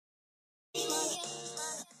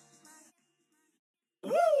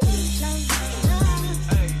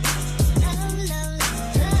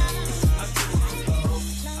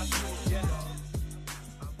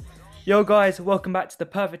Yo guys, welcome back to the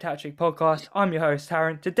Perfect Hat Trick podcast. I'm your host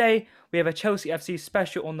Taryn. Today we have a Chelsea FC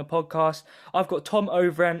special on the podcast. I've got Tom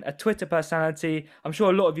Overend, a Twitter personality. I'm sure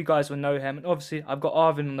a lot of you guys will know him, and obviously I've got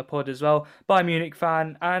Arvin on the pod as well, Bayern Munich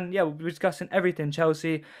fan. And yeah, we'll be discussing everything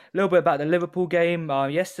Chelsea, a little bit about the Liverpool game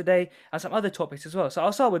yesterday, and some other topics as well. So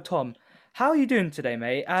I'll start with Tom. How are you doing today,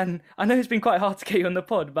 mate? And I know it's been quite hard to get you on the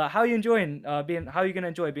pod, but how are you enjoying being? How are you going to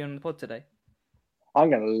enjoy being on the pod today? I'm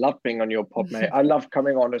going to love being on your pod, mate. I love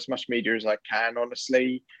coming on as much media as I can,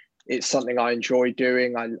 honestly. It's something I enjoy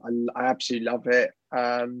doing. I absolutely love it.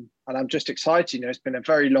 And I'm just excited. It's been a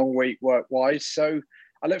very long week work-wise. So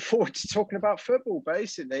I look forward to talking about football,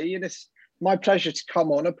 basically. And it's my pleasure to come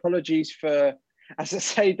on. Apologies for, as I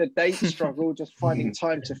say, the date struggle, just finding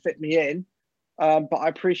time to fit me in. But I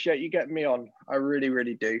appreciate you getting me on. I really,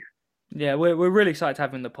 really do. Yeah, we're really excited to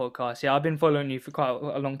have you on the podcast. Yeah, I've been following you for quite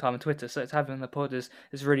a long time on Twitter, so it's having the pod is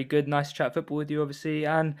really good. Nice to chat football with you, obviously.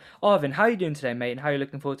 And Arvin, how are you doing today, mate? And how are you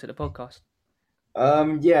looking forward to the podcast?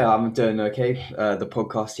 Yeah, I'm doing okay. The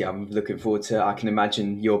podcast, yeah, I'm looking forward to it. I can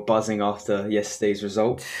imagine you're buzzing after yesterday's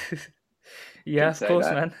result. Yeah, Didn't of say course,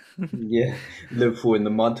 that. man. Yeah, Liverpool in the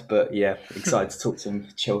mud, but yeah, excited to talk to some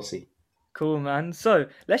Chelsea. Cool, man. So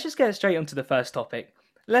let's just get straight onto the first topic.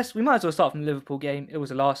 We might as well start from the Liverpool game. It was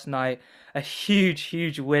last night, a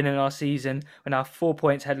huge win in our season. We're now 4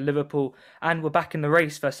 points ahead of Liverpool, and we're back in the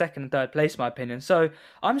race for second and third place, in my opinion. So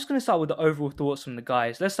I'm just going to start with the overall thoughts from the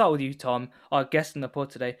guys. Let's start with you, Tom, our guest in the pod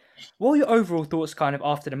today. What were your overall thoughts, kind of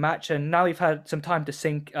after the match? And now you've had some time to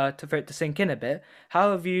for it to sink in a bit.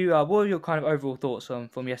 How have you? What were your kind of overall thoughts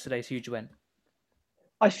from yesterday's huge win?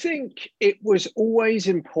 I think it was always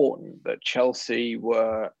important that Chelsea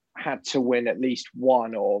were had to win at least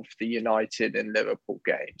one of the United and Liverpool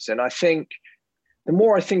games. And I think the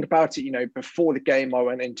more I think about it, before the game, I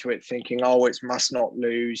went into it thinking, oh, it's must not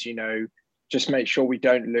lose, just make sure we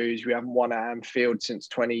don't lose. We haven't won at Anfield since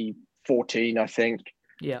 2014, I think.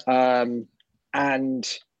 Yeah,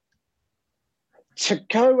 And to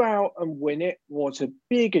go out and win it was a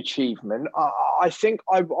big achievement. I think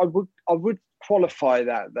I would qualify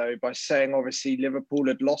that though by saying obviously Liverpool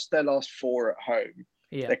had lost their last four at home.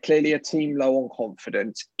 yeah, They're clearly a team low on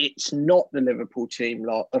confidence. It's not the Liverpool team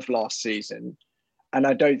of last season, and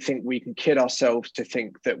I don't think we can kid ourselves to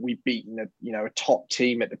think that we've beaten a top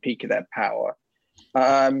team at the peak of their power.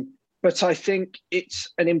 But I think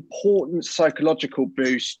it's an important psychological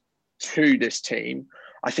boost to this team.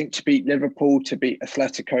 I think to beat Liverpool, to beat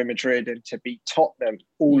Atletico Madrid, and to beat Tottenham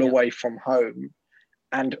all yeah, away from home,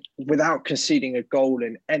 and without conceding a goal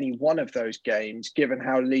in any one of those games, given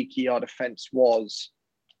how leaky our defence was,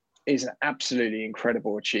 is an absolutely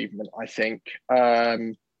incredible achievement, I think.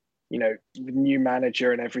 The new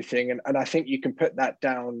manager and everything. And I think you can put that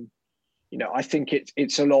down. I think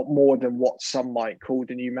it's a lot more than what some might call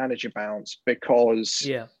the new manager bounce, because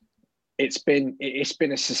yeah. it's been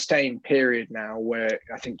a sustained period now where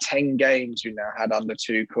I think 10 games we now had under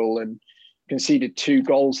Tuchel and conceded 2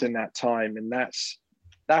 goals in that time. And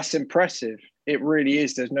that's impressive. It really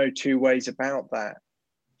is. There's no two ways about that.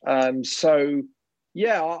 So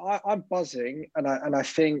yeah, I'm buzzing, and I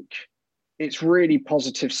think it's really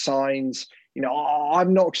positive signs.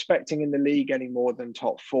 I'm not expecting in the league any more than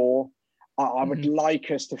top four. I would Mhm. like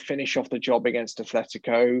us to finish off the job against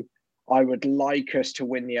Atletico. I would like us to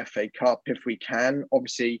win the FA Cup if we can.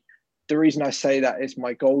 Obviously, the reason I say that is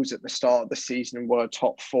my goals at the start of the season were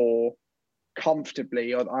top four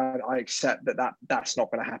comfortably. I accept that's not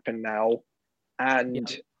going to happen now, Yeah,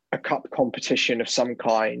 and a cup competition of some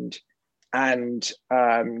kind, and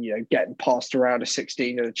getting past around a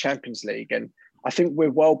 16 of the Champions League. And I think we're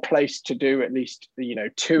well placed to do at least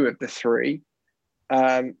two of the three.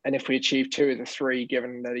 And if we achieve two of the three,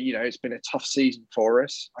 given that it's been a tough season for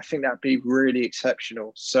us, I think that'd be really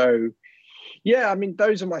exceptional. So yeah, I mean,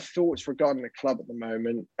 those are my thoughts regarding the club at the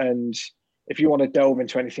moment. And if you want to delve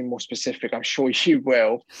into anything more specific, I'm sure you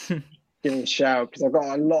will. Give me a shout, because I've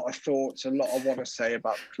got a lot of thoughts, a lot I want to say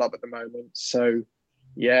about the club at the moment. So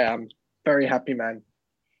yeah, I'm very happy, man.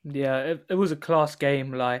 Yeah, it was a class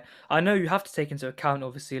game. Like, I know you have to take into account,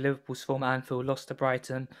 obviously, Liverpool's form at Anfield, lost to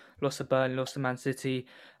Brighton, lost to Burnley, lost to Man City,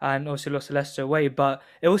 and also lost to Leicester away. But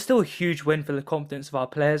it was still a huge win for the confidence of our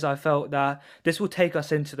players. I felt that this will take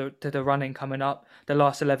us into the running coming up, the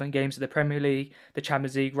last 11 games of the Premier League, the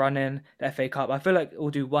Champions League running, the FA Cup. I feel like it will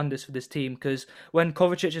do wonders for this team, because when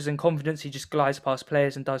Kovacic is in confidence, he just glides past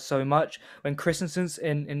players and does so much. When Christensen's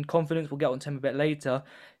in confidence, we'll get on to him a bit later.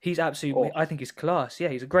 He's absolutely, Oh, I think he's class. Yeah,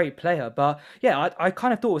 great player. But yeah, I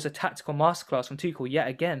kind of thought it was a tactical masterclass from Tuchel yet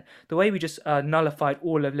again. The way we just nullified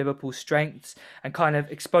all of Liverpool's strengths and kind of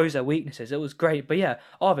exposed their weaknesses. It was great. But yeah,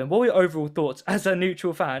 Arvin, what were your overall thoughts as a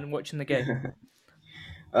neutral fan watching the game?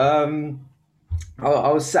 Um,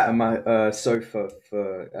 I was sat on my sofa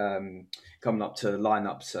for coming up to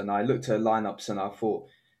lineups, and I looked at lineups and I thought,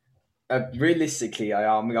 realistically,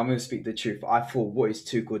 I'm going to speak the truth. I thought, what is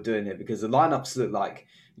Tuchel doing here? Because the lineups looked like,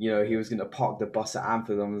 he was going to park the bus at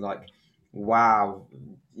Anfield. I was like, wow,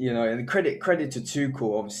 and credit to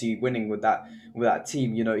Tuchel, obviously winning with that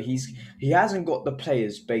team. He hasn't got the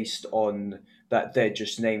players based on that they're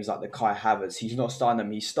just names like the Kai Havertz. He's not starting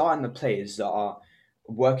them. He's starting the players that are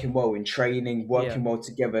working well in training, Yeah. working well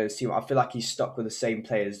together as a team. I feel like he's stuck with the same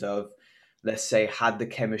players that have, let's say, had the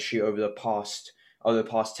chemistry over the past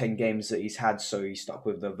 10 games that he's had. So he's stuck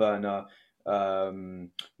with the Werner,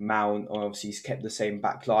 Mount, or obviously he's kept the same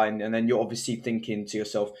back line. And then you're obviously thinking to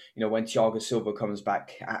yourself, when Thiago Silva comes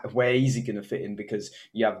back, where is he going to fit in? Because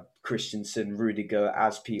you have Christensen, Rudiger,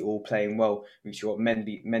 Aspi all playing well. You've got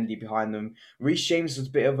Mendy behind them. Reece James was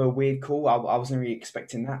a bit of a weird call. I wasn't really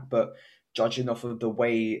expecting that, but judging off of the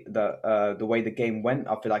way that the game went,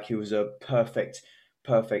 I feel like he was a perfect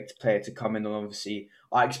player to come in. And obviously,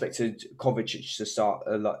 I expected Kovacic to start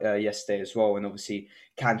yesterday as well, and obviously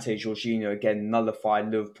Kante, Jorginho again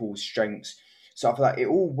nullified Liverpool's strengths. So I feel like it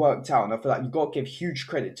all worked out, and I feel like you've got to give huge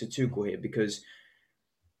credit to Tuchel here, because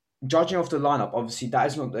judging off the lineup, obviously that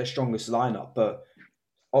is not their strongest lineup, but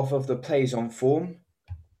off of the players on form,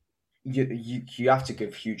 you have to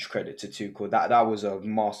give huge credit to Tuchel. That was a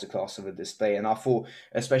masterclass of a display, and I thought,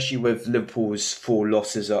 especially with Liverpool's 4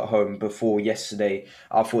 losses at home before yesterday,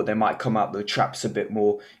 I thought they might come out the traps a bit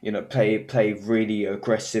more. Play really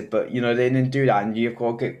aggressive, but they didn't do that, and you've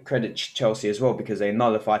got to give credit to Chelsea as well, because they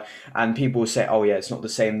nullified. And people say, "Oh yeah, it's not the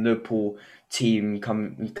same Liverpool team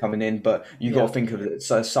coming in," but you got Yeah. to think of it.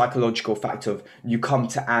 It's a psychological fact of, you come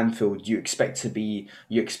to Anfield, you expect to be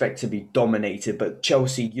dominated. But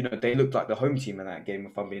Chelsea, they looked like the home team in that game.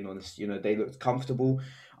 If I'm being honest, they looked comfortable.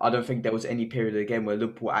 I don't think there was any period of the game where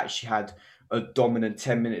Liverpool actually had a dominant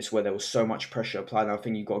 10 minutes where there was so much pressure applied. And I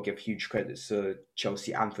think you got to give huge credit to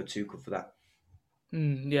Chelsea and for Tuchel for that.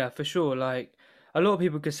 Yeah, for sure. Like, a lot of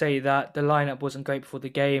people could say that the lineup wasn't great before the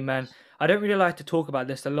game, and I don't really like to talk about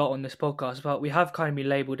this a lot on this podcast, but we have kind of been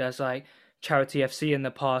labelled as like charity FC in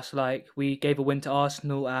the past. Like, we gave a win to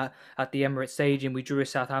Arsenal at the Emirates Stadium, we drew with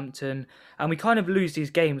Southampton, and we kind of lose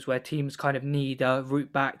these games where teams kind of need a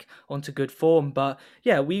route back onto good form. But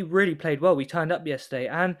yeah, we really played well. We turned up yesterday,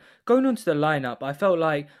 and going on to the lineup, I felt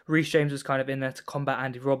like Reece James was kind of in there to combat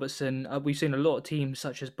Andy Robertson. We've seen a lot of teams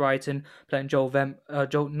such as Brighton playing Joel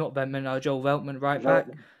Veltman right back.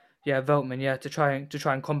 Veltman. Yeah, Veltman, yeah, to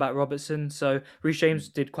try and combat Robertson. So Reece James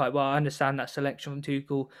did quite well. I understand that selection from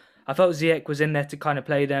Tuchel. I felt Ziyech was in there to kind of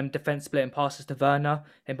play them defence splitting passes to Werner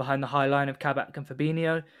in behind the high line of Kabak and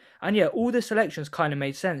Fabinho. And yeah, all the selections kind of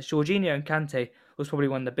made sense. Jorginho and Kante was probably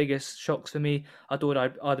one of the biggest shocks for me. I thought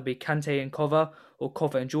I'd either be Kante and Kova or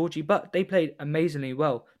Kova and Georgie, but they played amazingly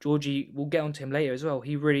well. Georgie, we'll get onto him later as well.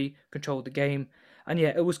 He really controlled the game. And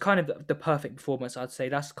yeah, it was kind of the perfect performance, I'd say.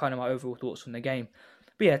 That's kind of my overall thoughts from the game.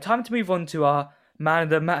 But yeah, time to move on to our man of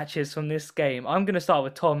the matches from this game. I'm going to start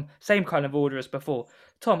with Tom, same kind of order as before.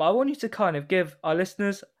 Tom, I want you to kind of give our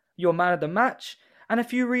listeners your man of the match and a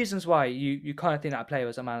few reasons why you kind of think that player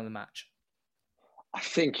was a man of the match. I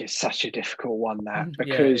think it's such a difficult one, that, Yeah, it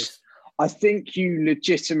because is. I think you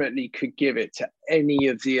legitimately could give it to any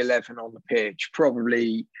of the 11 on the pitch,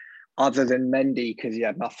 probably other than Mendy because he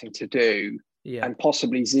had nothing to do, Yeah. and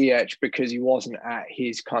possibly Ziyech because he wasn't at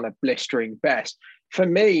his kind of blistering best. For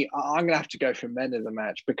me, I'm going to have to go for men of the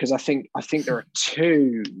match, because I think there are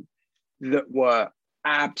two that were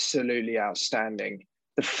absolutely outstanding.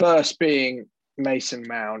 The first being Mason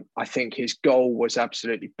Mount. I think his goal was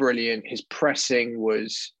absolutely brilliant. His pressing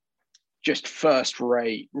was just first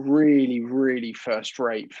rate, really, really first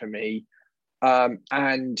rate for me.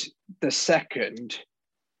 And the second,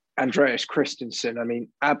 Andreas Christensen, I mean,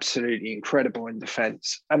 absolutely incredible in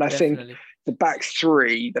defence. And I think Definitely. the back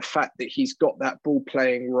three, the fact that he's got that ball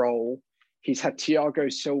playing role, he's had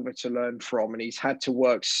Thiago Silva to learn from, and he's had to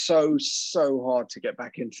work so hard to get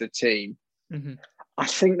back into the team. Hmm. I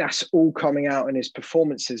think that's all coming out in his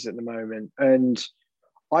performances at the moment. And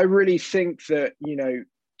I really think that,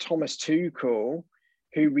 Thomas Tuchel,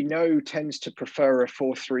 who we know tends to prefer a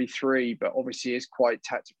 4-3-3, but obviously is quite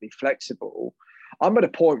tactically flexible, I'm at a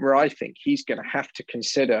point where I think he's going to have to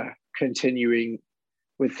consider continuing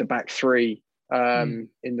with the back three in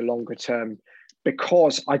the longer term,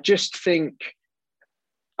 because I just think,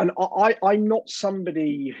 and I'm not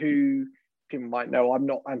somebody who people might know I'm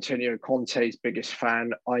not Antonio Conte's biggest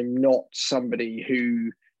fan. I'm not somebody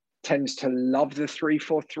who tends to love the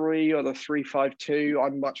 3-4-3 or the 3-5-2.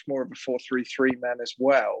 I'm much more of a 4-3-3 man as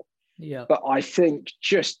well. Yeah. But I think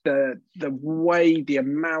just the way, the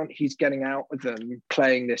amount he's getting out of them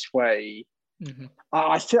playing this way, Mm-hmm.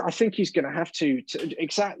 I think he's going to have to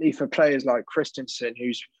exactly for players like Christensen,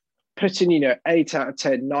 who's putting 8 out of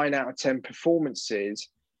 10, 9 out of 10 performances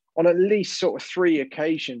on at least sort of 3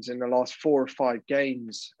 occasions in the last 4 or 5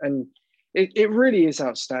 games, and it really is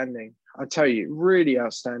outstanding. I tell you, really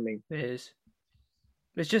outstanding. It is.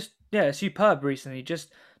 It's just, yeah, superb recently.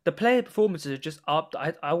 Just the player performances are just up.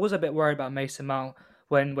 I was a bit worried about Mason Mount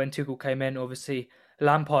when Tuchel came in. Obviously,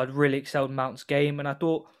 Lampard really excelled Mount's game, and I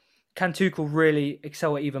thought, can Tuchel really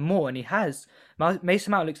excel it even more? And he has.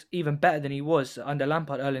 Mason Mount looks even better than he was under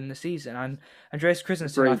Lampard early in the season. And Andreas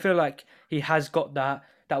Christensen, I Agreed. feel like he has got that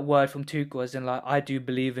word from Tuchel, as in like, I do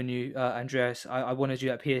believe in you, Andreas. I wanted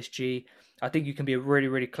you at PSG. I think you can be a really,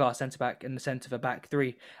 really class centre back in the centre of a back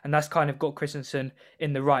three, and that's kind of got Christensen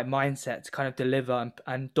in the right mindset to kind of deliver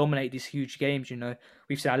and dominate these huge games.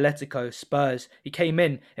 We've seen Atletico, Spurs. He came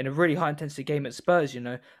in a really high intensity game at Spurs,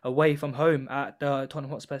 away from home at the Tottenham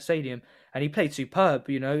Hotspur Stadium, and he played superb.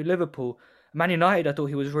 Liverpool, Man United, I thought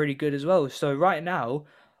he was really good as well. So right now,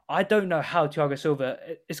 I don't know how Thiago Silva.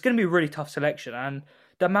 It's going to be a really tough selection, and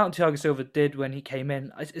the amount Thiago Silva did when he came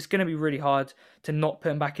in, it's going to be really hard to not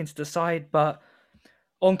put him back into the side. But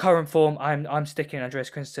on current form, I'm sticking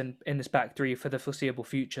Andreas Christensen in this back three for the foreseeable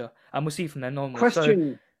future, and we'll see from then onwards. So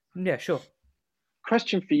Question yeah, sure.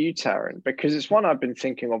 question for you, Taryn, because it's one I've been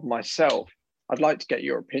thinking of myself. I'd like to get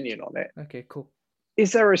your opinion on it. Okay, cool.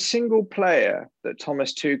 Is there a single player that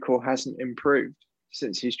Thomas Tuchel hasn't improved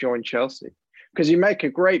since he's joined Chelsea? Because you make a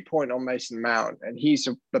great point on Mason Mount, and he's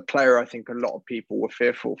the player I think a lot of people were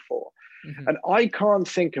fearful for. Mm-hmm. And I can't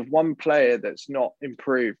think of one player that's not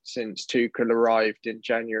improved since Tuchel arrived in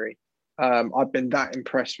January. I've been that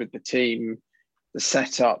impressed with the team, the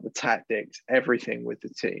setup, the tactics, everything with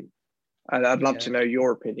the team. And I'd love Yeah. to know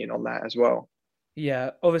your opinion on that as well.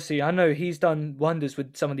 Yeah, obviously, I know he's done wonders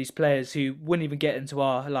with some of these players who wouldn't even get into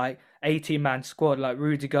our like 18-man squad, like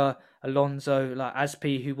Rudiger, Alonso, like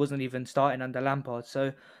Aspi, who wasn't even starting under Lampard.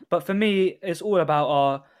 So, but for me, it's all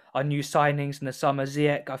about our new signings in the summer.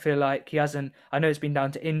 Ziyech, I feel like he hasn't. I know it's been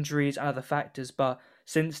down to injuries and other factors, but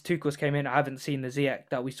since Tuchel's came in, I haven't seen the Ziyech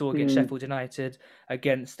that we saw against Sheffield United,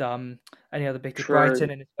 against any other big Brighton True.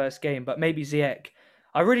 in his first game. But maybe Ziyech.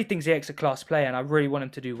 I really think Ziyech's a class player, and I really want him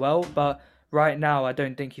to do well, but right now, I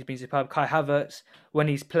don't think he's been superb. Kai Havertz, when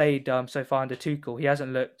he's played so far under Tuchel, he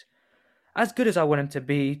hasn't looked as good as I want him to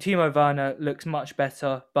be. Timo Werner looks much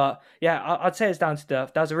better. But yeah, I'd say it's down to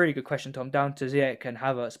that was a really good question, Tom, down to Ziyech and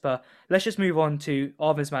Havertz. But let's just move on to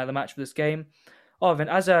Arvin's man of the match for this game. Arvin,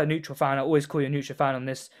 as a neutral fan, I always call you a neutral fan on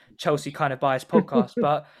this Chelsea kind of biased podcast.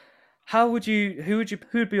 But who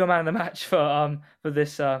would be your man of the match for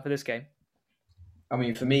this game? I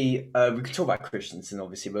mean, for me, we could talk about Christensen,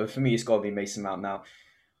 obviously, but for me, it's got to be Mason Mount now.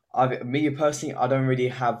 Me personally, I don't really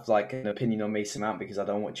have like an opinion on Mason Mount because I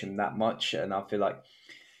don't watch him that much, and I feel like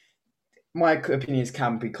my opinions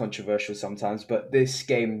can be controversial sometimes. But this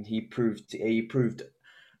game, he proved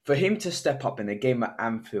for him to step up in a game at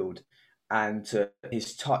Anfield and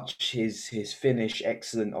his touch, his finish,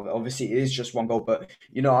 excellent. Obviously, it is just one goal, but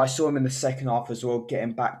I saw him in the second half as well,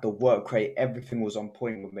 getting back the work rate. Everything was on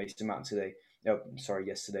point with Mason Mount today. No, sorry,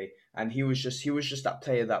 yesterday, and he was just that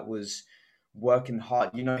player that was working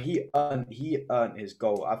hard. He earned his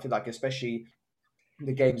goal. I feel like especially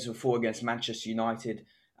the games before against Manchester United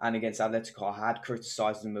and against Atletico, I had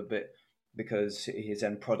criticised him a bit because his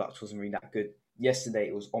end product wasn't really that good. Yesterday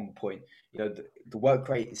it was on point. The work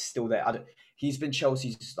rate is still there. He's been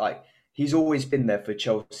Chelsea's he's always been there for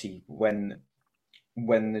Chelsea when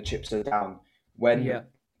the chips are down. Yeah,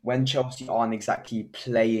 When Chelsea aren't exactly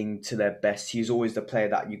playing to their best, he's always the player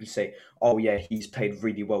that you can say, "Oh yeah, he's played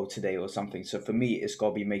really well today" or something. So for me, it's got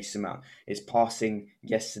to be Mason Mount. His passing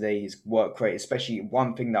yesterday, his work rate, especially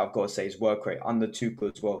one thing that I've got to say is work rate under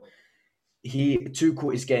Tuchel as well.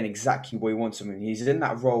 Tuchel is getting exactly what he wants from him. He's in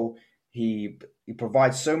that role. He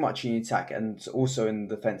provides so much in attack and also in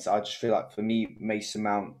defense. I just feel like for me, Mason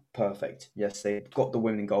Mount perfect. Yes, they got the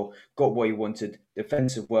winning goal, got what he wanted.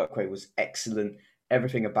 Defensive work rate was excellent.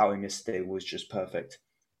 Everything about him yesterday was just perfect.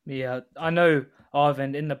 yeah. I know,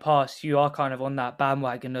 Arvin, in the past, you are kind of on that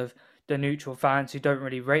bandwagon of the neutral fans who don't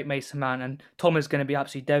really rate Mason Mount, and Tom is going to be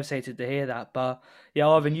absolutely devastated to hear that. But yeah,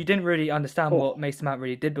 Arvin, you didn't really understand Oh, what Mason Mount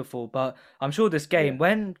really did before, but I'm sure this game, yeah.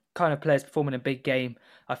 when kind of players perform in a big game,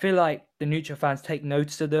 I feel like the neutral fans take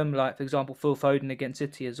notice of them. Like, for example, Phil Foden against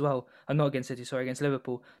City as well. Not against City, sorry, against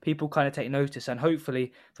Liverpool. People kind of take notice, and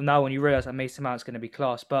hopefully from now on you realise that Mason Mount's going to be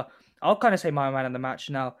class. But I'll kind of say my man of the match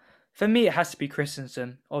now. For me, it has to be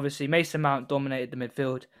Christensen. Obviously, Mason Mount dominated the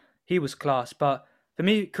midfield. He was class, but for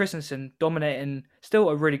me, Christensen dominating still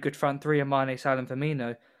a really good front three of Mane, Salah, and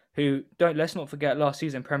Firmino, who let's not forget last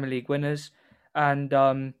season Premier League winners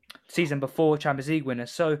and season before Champions League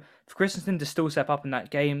winners. So for Christensen to still step up in that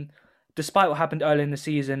game, despite what happened early in the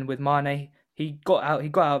season with Mane, he got out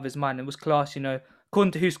of his mind and was class.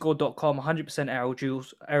 According to WhoScored.com,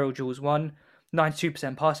 100% aerial duels won,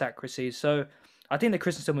 92% pass accuracy. So I think that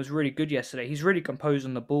Christensen was really good yesterday. He's really composed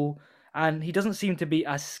on the ball, and he doesn't seem to be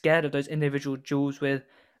as scared of those individual duels with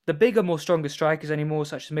the bigger, more stronger strikers anymore,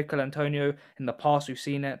 such as Mikel Antonio. In the past, we've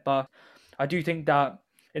seen it, but I do think that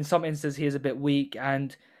in some instances he is a bit weak,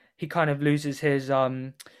 and he kind of loses his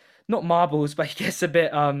not marbles, but he gets a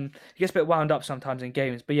bit wound up sometimes in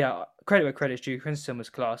games. But yeah, credit where credit's due. Christensen was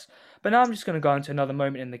class. But now I'm just going to go into another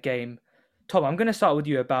moment in the game. Tom, I'm going to start with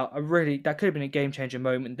you about that could have been a game changer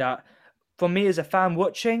moment that, for me as a fan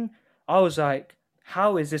watching, I was like,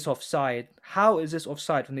 how is this offside? How is this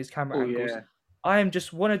offside from these camera Oh, angles? yeah. I am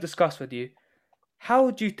just want to discuss with you.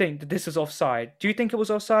 How do you think that this is offside? Do you think it was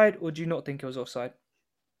offside, or do you not think it was offside?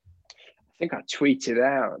 I think I tweeted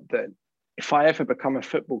out that if I ever become a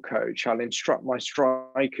football coach, I'll instruct my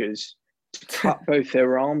strikers to cut both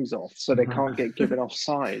their arms off so they can't get given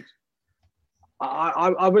offside.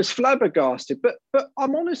 I was flabbergasted, but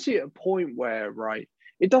I'm honestly at a point where, right,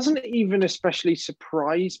 it doesn't even especially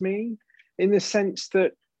surprise me in the sense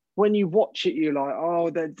that when you watch it, you're like, oh,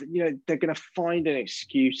 they're going to find an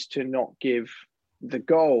excuse to not give the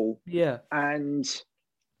goal, Yeah. and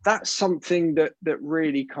that's something that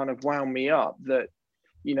really kind of wound me up. That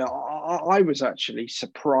I was actually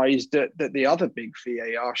surprised that the other big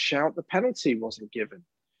VAR shout, the penalty wasn't given.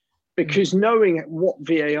 Because knowing what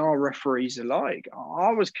VAR referees are like,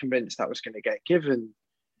 I was convinced that was going to get given,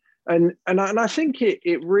 and I think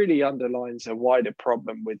it really underlines a wider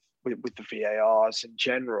problem with the VARs in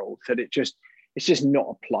general, that it's just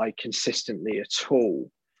not applied consistently at all.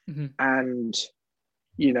 Mm-hmm. And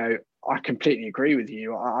I completely agree with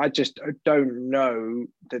you. I just don't know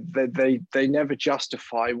that they never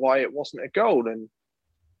justify why it wasn't a goal,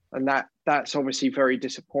 and that's obviously very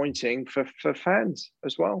disappointing for fans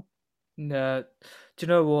as well. No, do you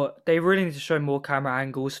know what? They really need to show more camera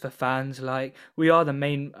angles for fans. Like, we are a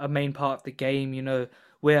main part of the game.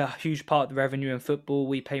 We're a huge part of the revenue in football.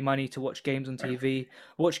 We pay money to watch games on TV,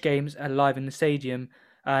 watch games live in the stadium,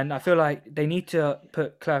 and I feel like they need to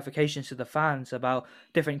put clarifications to the fans about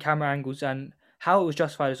different camera angles and how it was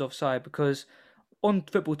justified as offside. Because on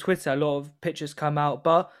football Twitter, a lot of pictures come out,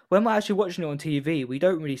 but when we're actually watching it on TV, we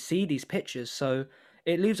don't really see these pictures. So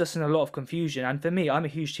it leaves us in a lot of confusion. And for me, I'm a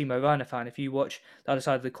huge Timo Werner fan. If you watch the other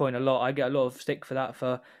side of the coin a lot, I get a lot of stick for that,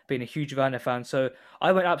 for being a huge Werner fan. So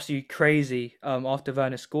I went absolutely crazy after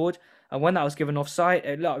Werner scored. And when that was given offside,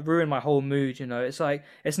 it ruined my whole mood. It's like,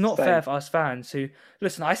 it's not fair Same. for us fans who,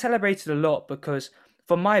 listen, I celebrated a lot because,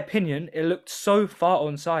 from my opinion, it looked so far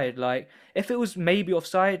onside. Like, if it was maybe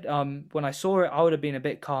offside, when I saw it, I would have been a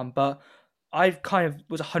bit calm. But I kind of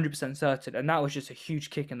was 100% certain, and that was just a huge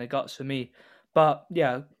kick in the guts for me. But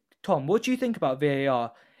yeah, Tom, what do you think about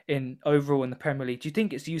VAR in overall in the Premier League? Do you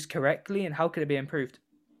think it's used correctly, and how could it be improved?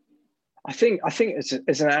 I think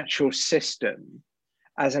as an actual system,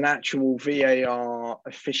 as an actual VAR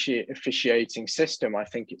officiating system, I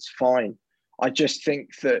think it's fine. I just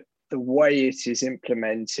think that the way it is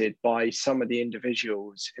implemented by some of the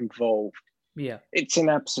individuals involved, Yeah. it's an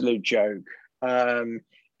absolute joke.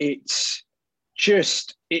 It's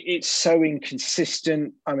it's so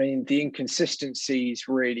inconsistent. I mean, the inconsistencies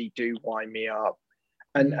really do wind me up,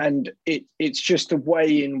 and Mm-hmm. it's just the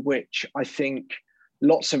way in which I think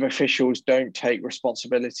lots of officials don't take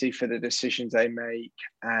responsibility for the decisions they make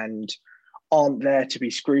and aren't there to be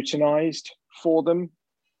scrutinized for them.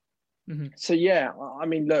 Mm-hmm. So yeah, I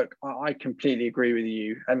mean, look, I completely agree with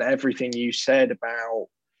you and everything you said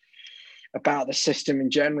about the system in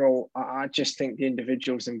general. I just think the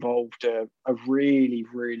individuals involved are really,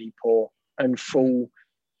 really poor and Mm-hmm. fall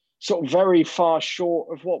sort of very far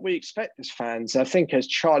short of what we expect as fans. I think, as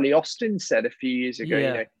Charlie Austin said a few years ago,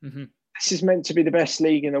 Yeah. Mm-hmm. this is meant to be the best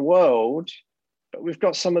league in the world, but we've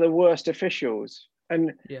got some of the worst officials.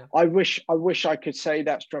 And Yeah. I wish I could say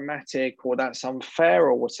that's dramatic or that's unfair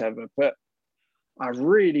or whatever, but I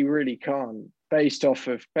really, really can't. Based off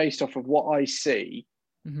of what I see,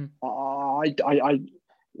 Hmm. I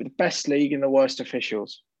the best league and the worst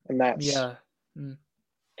officials, and that's Yeah. Mm.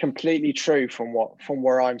 completely true from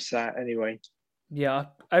where I'm sat anyway. Yeah,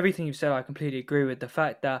 everything you've said, I completely agree with. The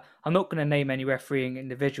fact that I'm not going to name any refereeing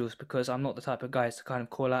individuals because I'm not the type of guy to kind of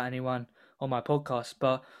call out anyone on my podcast.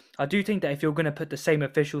 But I do think that if you're going to put the same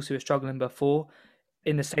officials who were struggling before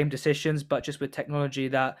in the same decisions, but just with technology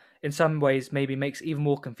that in some ways maybe makes even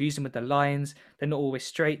more confusing with the lines, they're not always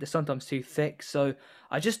straight, they're sometimes too thick. So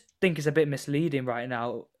I just think it's a bit misleading right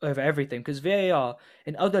now over everything because VAR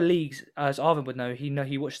in other leagues, as Arvin would know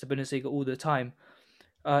he watches the Bundesliga all the time,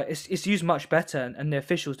 it's used much better, and the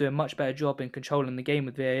officials do a much better job in controlling the game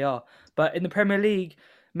with VAR. But in the Premier League,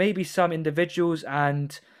 maybe some individuals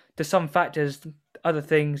and there's some factors, other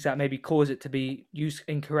things that maybe cause it to be used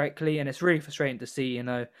incorrectly, and it's really frustrating to see.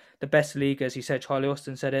 The best league, as you said, Charlie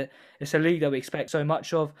Austin said it. It's a league that we expect so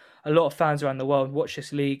much of. A lot of fans around the world watch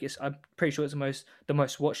this league. I'm pretty sure it's the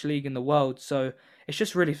most watched league in the world. So it's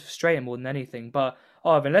just really frustrating more than anything. But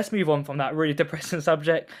Arvin, let's move on from that really depressing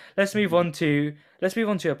subject. Let's move Mhm. on to Let's move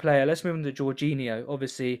on to a player. Let's move on to Jorginho.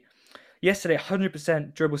 Obviously, yesterday,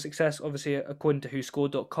 100% dribble success, obviously, according to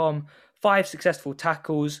WhoScored.com. 5 successful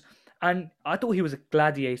tackles. And I thought he was a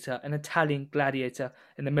gladiator, an Italian gladiator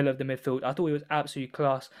in the middle of the midfield. I thought he was absolutely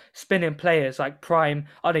class. Spinning players like Prime,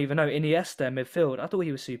 I don't even know, Iniesta in midfield. I thought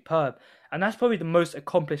he was superb. And that's probably the most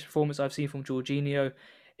accomplished performance I've seen from Jorginho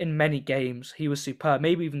in many games. He was superb.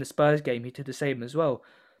 Maybe even the Spurs game, he did the same as well.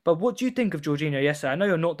 But what do you think of Jorginho yesterday? I know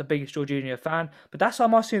you're not the biggest Jorginho fan, but that's why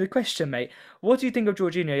I'm asking you the question, mate. What do you think of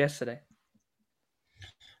Jorginho yesterday?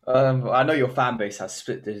 I know your fan base has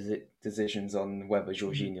split decisions on whether Mhm.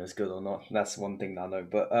 Jorginho is good or not. That's one thing that I know.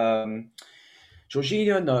 But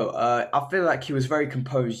Jorginho, no, I feel like he was very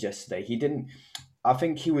composed yesterday. He didn't. I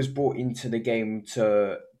think he was brought into the game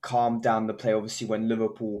to calm down the play. Obviously, when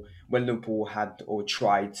Liverpool had or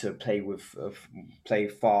tried to play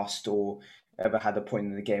fast or ever had a point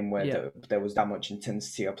in the game where Yeah. there was that much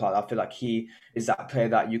intensity applied, I feel like he is that player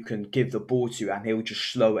that you can give the ball to and he'll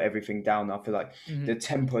just slow everything down. I feel like Hmm. the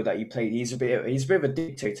tempo that he played, he's a bit of a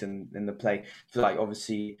dictator in the play. I feel like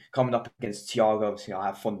obviously coming up against Thiago, obviously I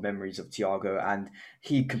have fond memories of Thiago and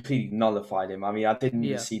he completely nullified him. I mean, I didn't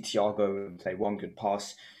even Yeah. see Thiago play one good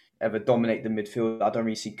pass, ever dominate the midfield. I don't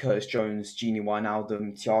really see Curtis Jones, Genie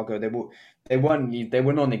Wijnaldum, Thiago. They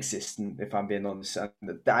were non-existent, if I'm being honest.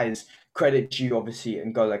 And that is credit due, obviously,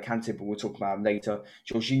 N'Golo Kante, but we'll talk about him later.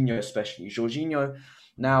 Jorginho, especially. Jorginho,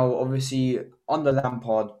 now, obviously, under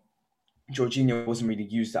Lampard, Jorginho wasn't really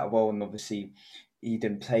used that well, and obviously he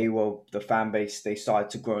didn't play well. The fan base they started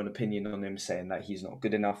to grow an opinion on him, saying that he's not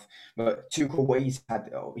good enough. But Tuchel, what he's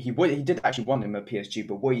had, he did actually want him at PSG,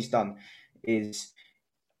 but what he's done is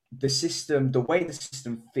the system, the way the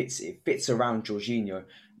system fits, it fits around Jorginho.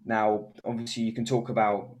 Now, obviously, you can talk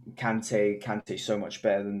about Kante. Kante so much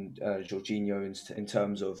better than Jorginho in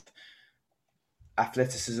terms of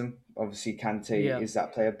athleticism. Obviously, Kante Yeah. is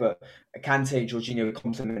that player, but Kante and Jorginho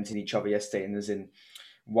complemented each other yesterday, and as in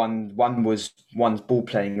one's ball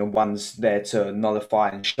playing and one's there to nullify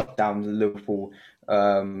and shut down the Liverpool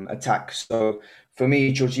attack. So for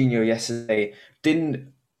me, Jorginho yesterday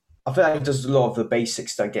didn't. I feel like he does a lot of the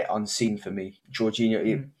basics that get unseen for me.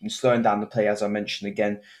 Jorginho Mm. slowing down the play, as I mentioned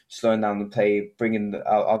again, slowing down the play, bringing the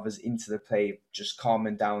others into the play, just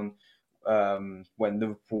calming down when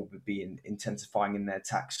Liverpool would be intensifying in their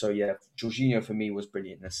attack. So yeah, Jorginho for me was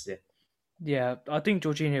brilliant yesterday. Yeah, I think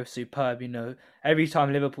Jorginho was superb. Every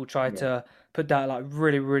time Liverpool tried Yeah. to put that like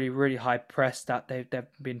really, really, really high press that they've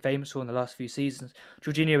been famous for in the last few seasons,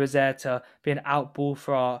 Jorginho was there to be an out ball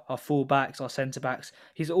for our full backs, our centre backs.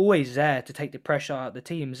 He's always there to take the pressure out of the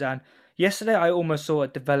teams. And yesterday, I almost saw a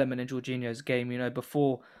development in Jorginho's game.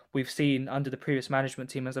 Before we've seen under the previous management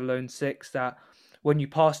team as a lone six that when you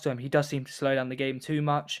pass to him, he does seem to slow down the game too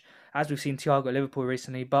much, as we've seen Thiago at Liverpool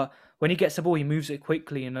recently. But when he gets the ball, he moves it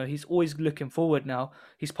quickly. He's always looking forward now.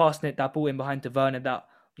 He's passing that ball in behind to Werner that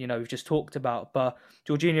we've just talked about. But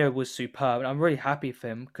Jorginho was superb, and I'm really happy for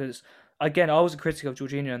him because again, I was a critic of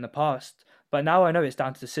Jorginho in the past, but now I know it's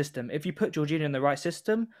down to the system. If you put Jorginho in the right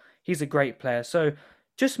system, he's a great player. So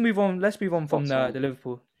just move on. Let's move on from Spot the on.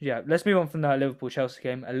 Liverpool. Yeah, let's move on from the Liverpool Chelsea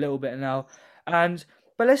game a little bit now, and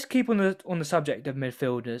but let's keep on the subject of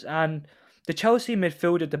midfielders and. The Chelsea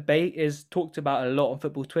midfielder debate is talked about a lot on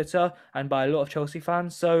football Twitter and by a lot of Chelsea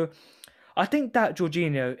fans. So I think that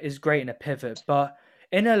Jorginho is great in a pivot, but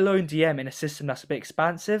in a lone DM in a system that's a bit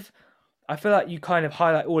expansive, I feel like you kind of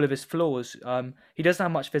highlight all of his flaws. He doesn't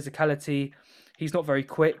have much physicality. He's not very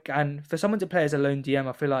quick, and for someone to play as a lone DM,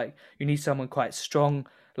 I feel like you need someone quite strong,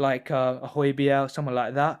 like a Højbjerg, someone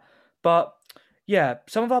like that. But yeah,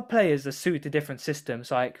 some of our players are suited to different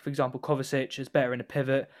systems. Like, for example, Kovacic is better in a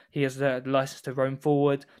pivot. He has the license to roam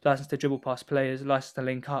forward, license to dribble past players, license to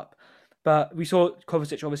link up. But we saw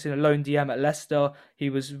Kovacic obviously in a lone DM at Leicester. He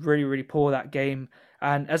was really, really poor that game.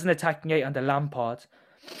 And as an attacking eight under Lampard,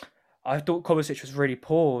 I thought Kovacic was really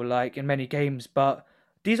poor, like in many games. But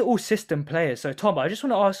these are all system players. So Tom, I just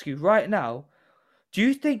want to ask you right now: do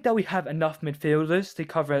you think that we have enough midfielders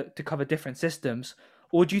to cover different systems,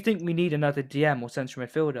 or do you think we need another DM or central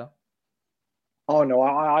midfielder? Oh no,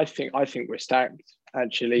 I think we're stacked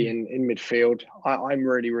actually Mm, in midfield. I'm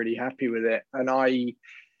really happy with it, and I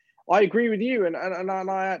agree with you. And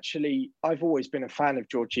I actually I've always been a fan of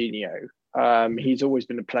Jorginho. mm, He's always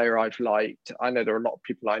been a player I've liked. I know there are a lot of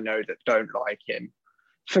people I know that don't like him.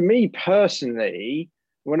 For me personally,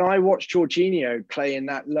 when I watched Jorginho play in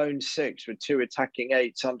that lone six with two attacking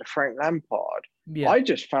eights under Frank Lampard, yeah, I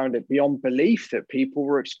just found it beyond belief that people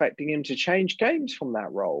were expecting him to change games from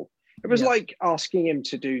that role. It was yeah, like asking him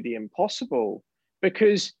to do the impossible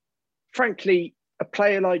because, frankly, a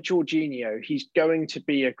player like Jorginho, he's going to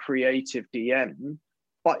be a creative DM,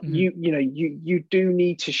 but mhm, you do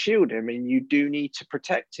need to shield him and you do need to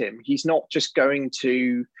protect him. He's not just going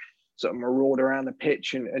to sort of maraud around the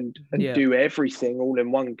pitch and yeah, do everything all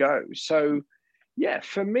in one go. So yeah,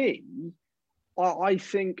 for me, I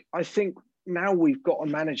think now we've got a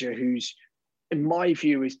manager who's, in my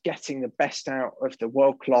view, is getting the best out of the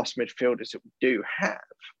world class midfielders that we do have.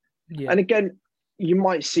 yeah, And again, you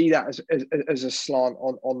might see that as a slant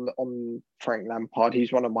on Frank Lampard.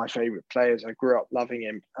 He's one of my favourite players. I grew up loving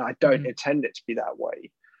him. I don't mhm, intend it to be that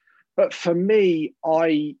way. But for me,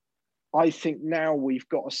 I think now we've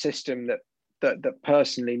got a system that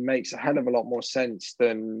personally makes a hell of a lot more sense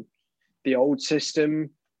than the old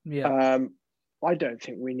system. yeah. Um, I don't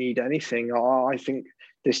think we need anything. I think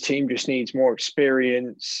this team just needs more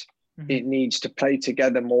experience. Mhm. It needs to play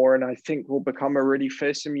together more, and I think we'll become a really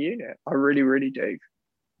fearsome unit. I really do.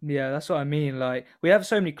 Yeah, that's what I mean. Like, we have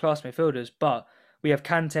so many class midfielders, but we have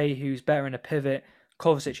Kante who's better in a pivot,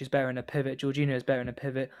 Kovacic is better in a pivot, Jorginho is better in a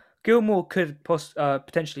pivot. Gilmore could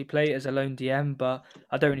potentially play as a lone DM, but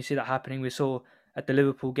I don't really see that happening. We saw at the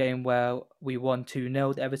Liverpool game where we won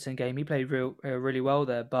 2-0, the Everton game, he played really well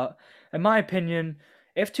there. But in my opinion,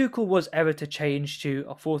 if Tuchel was ever to change to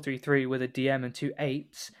a 4-3-3 with a DM and two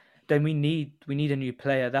eights, then we need a new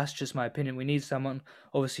player. That's just my opinion. We need someone.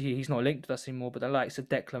 Obviously, he's not linked with us anymore, but the likes of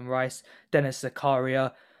Declan Rice, Dennis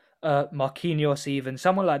Zakaria, Marquinhos, even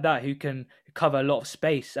someone like that who can cover a lot of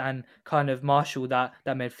space and kind of marshal that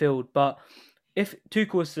midfield. But if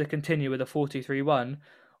Tuchel was to continue with a 4-2-3-1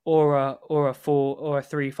 or a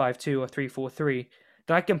 3-5-2 or 3-4-3,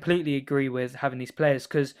 then I completely agree with having these players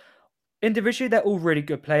because individually they're all really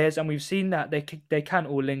good players, and we've seen that they can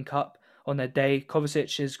all link up on their day.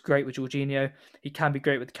 Kovacic is great with Jorginho. He can be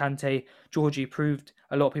great with Kante. Georgie proved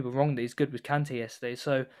a lot of people wrong that he's good with Kante yesterday.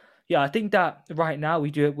 So yeah, I think that right now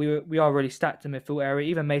we are really stacked in the midfield area.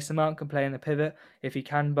 Even Mason Mount can play in the pivot if he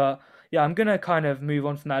can. But yeah, I'm gonna kind of move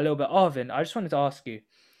on from that a little bit. Arvin, I just wanted to ask you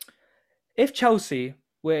if Chelsea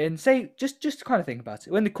were in, say, just to kind of think about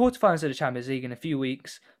it, when the quarterfinals of the Champions League in a few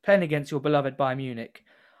weeks, playing against your beloved Bayern Munich,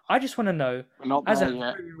 I just want to know, We're not as a there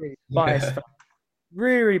yet. really biased Yeah. fan,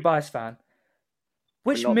 really biased fan,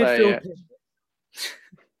 We're which not there midfield yet. pi-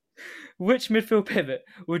 which midfield pivot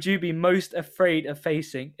would you be most afraid of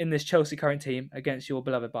facing in this Chelsea current team against your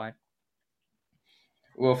beloved Bayern?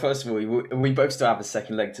 Well, first of all, we both still have a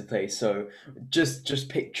second leg to play, so just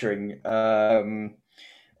picturing,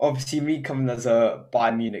 obviously me coming as a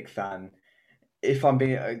Bayern Munich fan, if I'm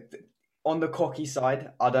being on the cocky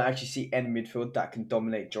side, I don't actually see any midfield that can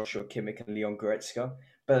dominate Joshua Kimmich and Leon Goretzka.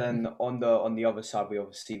 But then Mhm. on the other side, we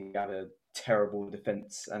have a terrible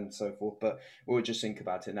defense and so forth. But we'll just think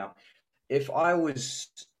about it now. If I was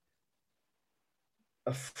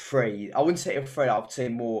afraid, I wouldn't say afraid. I would say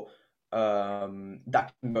more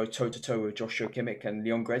that can go toe to toe with Joshua Kimmich and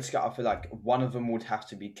Leon Goretzka. I feel like one of them would have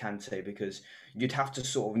to be Kante because you'd have to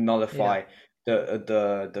sort of Yeah. nullify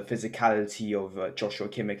the physicality of Joshua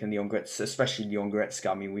Kimmich and Leon Goretzka, especially Leon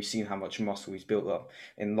Goretzka. I mean, we've seen how much muscle he's built up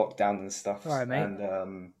in lockdown and All stuff, right, mate.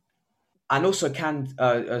 and also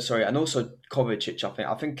and also Kovacic.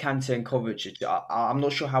 I think Kante and Kovacic. I'm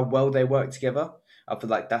not sure how well they work together. I feel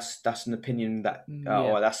like that's an opinion that Yeah.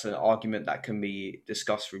 or that's an argument that can be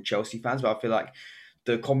discussed through Chelsea fans. But I feel like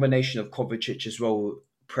the combination of Kovacic as well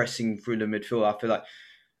pressing through the midfield. I feel like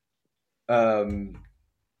um,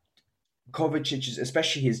 Kovacic's,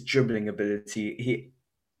 especially his dribbling ability.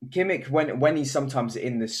 Kimmich, when he's sometimes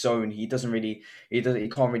in the zone, he can't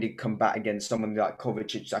really combat against someone like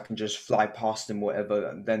Kovacic that can just fly past him, whatever,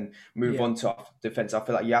 and then move Yeah, on to defense. I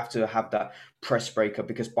feel like you have to have that press breaker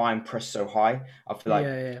because Bayern press so high. I feel like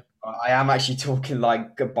yeah. I am actually talking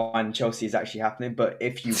like Bayern Chelsea is actually happening. But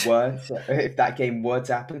if that game were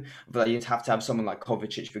to happen, I feel like you'd have to have someone like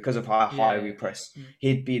Kovacic because of how high we Yeah. press. Mm.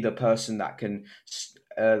 He'd be the person that can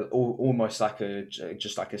almost like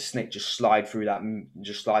a snake, just slide through that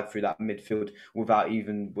midfield without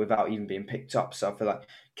even being picked up. So I feel like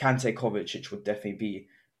Kante Kovacic would definitely be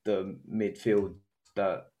the midfield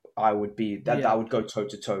that I Yeah. would go toe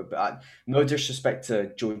to toe. But no disrespect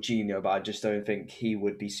to Jorginho, but I just don't think he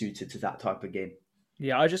would be suited to that type of game.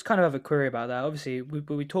 Yeah, I just kind of have a query about that. Obviously,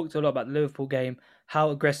 we talked a lot about the Liverpool game, how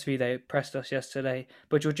aggressively they pressed us yesterday.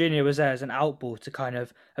 But Jorginho was there as an outball to kind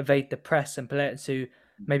of evade the press and play it to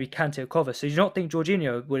maybe Kante or Kovacic. So you don't think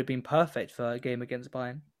Jorginho would have been perfect for a game against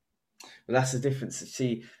Bayern? But that's the difference.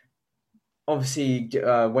 See, obviously,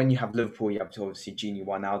 when you have Liverpool, you have to obviously Gini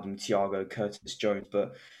Wijnaldum, Thiago, Curtis Jones,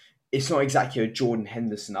 but it's not exactly a Jordan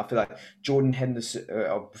Henderson. I feel like Jordan Henderson.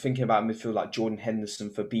 Thinking about midfield like Jordan Henderson,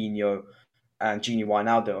 Fabinho, and Gini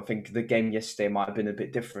Wijnaldum. I think the game yesterday might have been a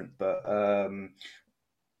bit different, but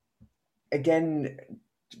again,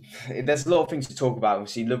 there's a lot of things to talk about.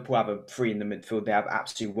 Obviously, Liverpool have a three in the midfield. They have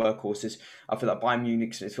absolute workhorses. I feel like Bayern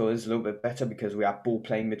Munich's midfield is a little bit better because we have ball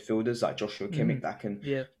playing midfielders like Joshua Hmm. Kimmich that can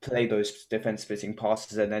Yeah. play those defense splitting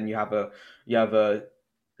passes, and then you have a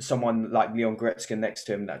someone like Leon Goretzka next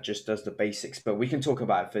to him that just does the basics. But we can talk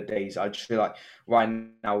about it for days. I just feel like right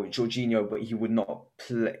now Jorginho, but he would not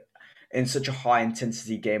play in such a high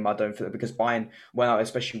intensity game. I don't feel it because Bayern,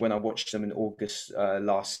 especially when I watched them in August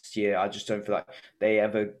last year, I just don't feel like they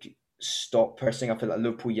ever stop pressing. I feel like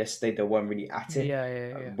Liverpool yesterday they weren't really at it.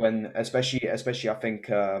 Yeah. When especially I think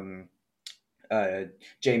uh,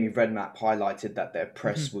 Jamie Redknapp highlighted that their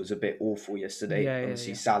press Mhm. was a bit awful yesterday.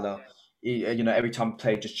 Obviously Yeah. Salah, every time a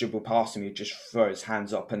player just dribble past him, he'd just throw his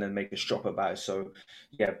hands up and then make a strop about it. So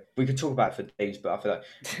yeah, we could talk about it for days, but I feel like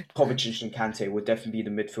Kovacic and Kante would definitely be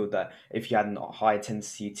the midfield that if you had a high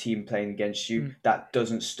intensity team playing against you Mm. that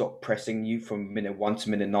doesn't stop pressing you from minute 1 to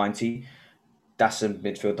minute 90, that's a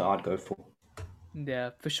midfield that I'd go for.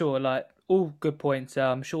 Yeah, for sure. Like all good points.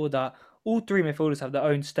 I'm sure that all three midfielders have their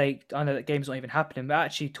own stake. I know that game's not even happening. We're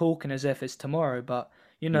actually talking as if it's tomorrow. But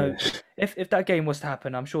you know, Yeah. if that game was to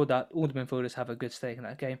happen, I'm sure that all the midfielders have a good stake in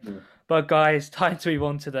that game. Yeah. But guys, time to move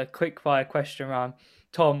on to the quick fire question round.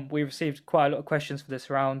 Tom, we received quite a lot of questions for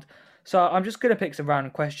this round. So I'm just gonna pick some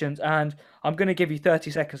random questions and I'm gonna give you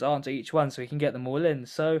 30 seconds to answer each one so we can get them all in.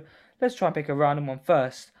 So let's try and pick a random one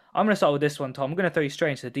first. I'm gonna start with this one, Tom. I'm gonna throw you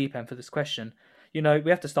straight into the deep end for this question. You know,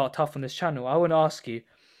 we have to start tough on this channel. I want to ask you,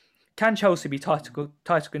 can Chelsea be title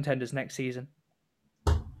contenders next season?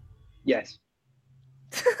 Yes.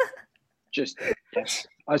 Just yes.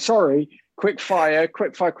 I'm sorry. Quick fire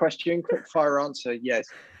question, quick fire answer. Yes,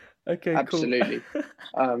 Okay, cool. absolutely.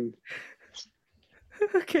 Um,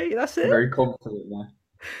 Okay, that's it. Very confident now.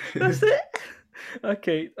 That's it.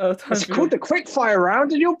 Okay, time it's to move called on. the quick fire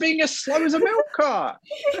round, and you're being as slow as a milk cart.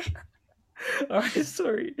 All right,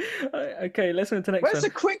 sorry. Okay, let's move to the next Where's one. the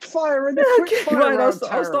quick fire and the quick Okay, fire fine. round, I'll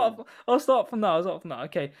Taryn? start. I'll start from that. I'll start from that.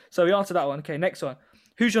 Okay, so we answered that one. Okay, next one.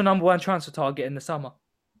 Who's your number one transfer target in the summer?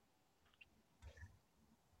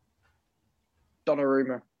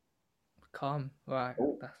 Donnarumma. Calm. All right,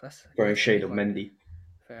 Oh, that's throwing that's a shade big of one. Mendy.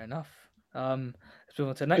 Fair enough. Let's move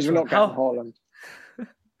on to the Because next we're one. not getting How? Haaland.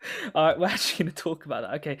 All right, we're actually going to talk about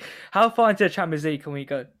that. Okay, how far into the Champions League can we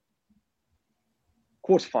go?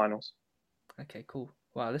 Quarterfinals. Okay, cool.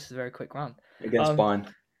 Wow, this is a very quick round. Against Um,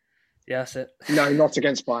 Bayern. yeah, that's it. No, not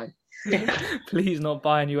against Bayern. Please not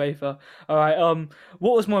Bayern UEFA. All right.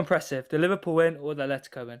 What was more impressive, the Liverpool win or the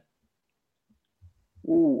Atletico win?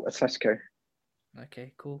 Ooh, Atletico.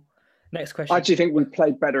 Okay, cool. Next I question. actually think we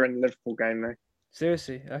played better in the Liverpool game, though.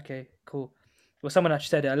 Seriously? Okay, cool. Well, someone actually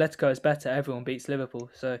said it. Atletico is better. Everyone beats Liverpool,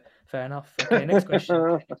 so fair enough. Okay, next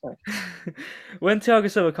question. When Thiago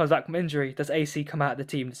Silva comes back from injury, does AC come out of the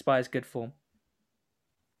team despite his good form?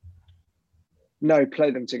 No, play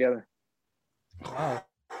them together. Wow.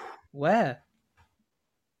 Where?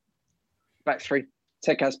 Back three.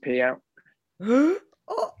 Take SP out. Oh.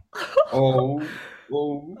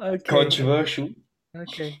 Oh, Okay. controversial.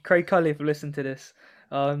 Okay. Craig Cully, if you listen to this.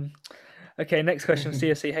 Okay, next question from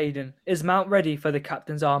CSC Hayden. Is Mount ready for the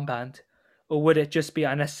captain's armband? Or would it just be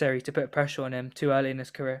unnecessary to put pressure on him too early in his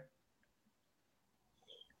career?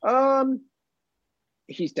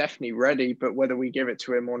 He's definitely ready, but whether we give it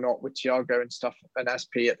to him or not with Thiago and stuff and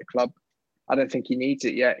SP at the club, I don't think he needs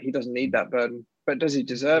it yet. He doesn't need that burden. But does he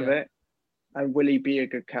deserve Yeah. it? And will he be a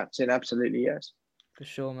good captain? Absolutely, yes. For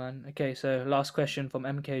sure, man. Okay, so last question from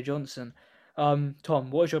MK Johnson. Tom,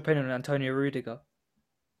 what is your opinion on Antonio Rudiger?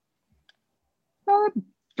 Uh,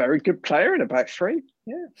 Very good player in a back three.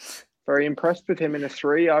 Yeah, very impressed with him in a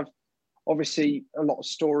three. I've obviously a lot of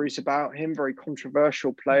stories about him. Very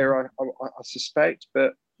controversial Mm-hmm. player, I suspect,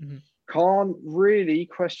 but Mm-hmm. can't really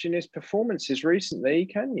question his performances recently,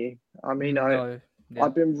 can you? I mean, No, yeah.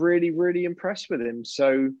 I've been really impressed with him.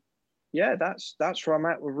 So yeah, that's where I'm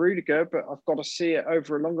at with Rudiger, but I've got to see it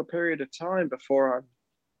over a longer period of time before I'm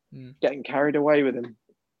Mm. getting carried away with him.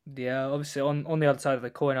 Yeah, obviously on the other side of the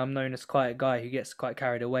coin, I'm known as quite a guy who gets quite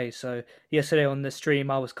carried away. So yesterday on the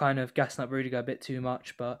stream, I was kind of gassing up Rudiger a bit too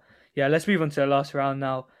much. But yeah, let's move on to the last round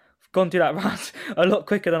now. We've gone through that round a lot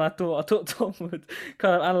quicker than I thought. I thought Tom would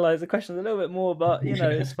kind of analyze the questions a little bit more, but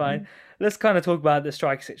it's fine. Let's kind of talk about the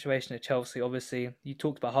striker situation at Chelsea. Obviously, you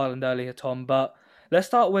talked about Haaland earlier, Tom, but let's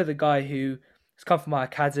start with a guy who has come from our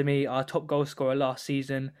academy, our top goal scorer last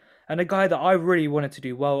season, and a guy that I really wanted to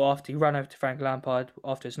do well after he ran over to Frank Lampard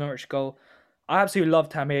after his Norwich goal. I absolutely love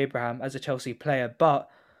Tammy Abraham as a Chelsea player, but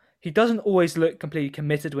he doesn't always look completely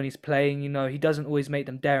committed when he's playing. He doesn't always make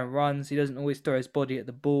them daring runs. He doesn't always throw his body at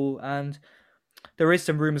the ball. And there is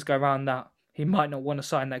some rumours going around that he might not want to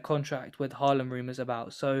sign that contract with Haaland rumours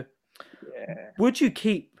about. So Yeah. would you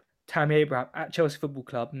keep Tammy Abraham at Chelsea Football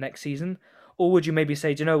Club next season? Or would you maybe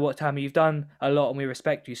say, do you know what, Tammy, you've done a lot and we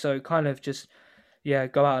respect you. So kind of just, yeah,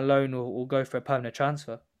 go out alone or go for a permanent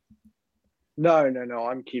transfer. No.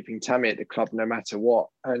 I'm keeping Tammy at the club no matter what.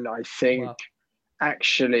 And I think Wow.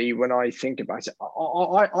 actually, when I think about it,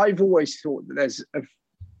 I've always thought that there's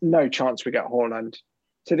no chance we get Haaland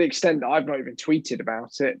to the extent that I've not even tweeted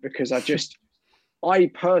about it because I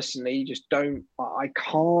personally just don't, I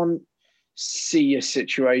can't see a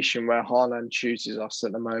situation where Haaland chooses us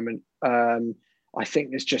at the moment. I think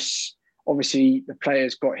there's just, obviously, the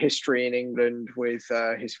player's got history in England with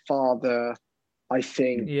his father. I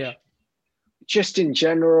think Yeah. just in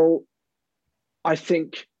general, I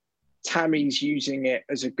think Tammy's using it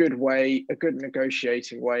as a good way, a good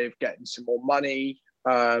negotiating way of getting some more money,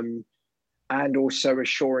 and also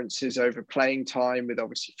assurances over playing time with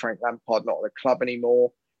obviously Frank Lampard not at the club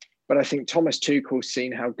anymore. But I think Thomas Tuchel's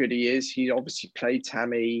seen how good he is. He obviously played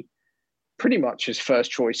Tammy pretty much as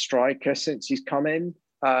first choice striker since he's come in,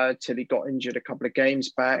 till he got injured a couple of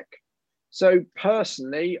games back. So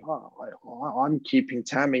personally, I'm keeping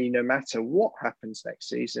Tammy no matter what happens next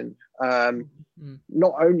season. Mm.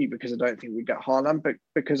 Not only because I don't think we get Haaland, but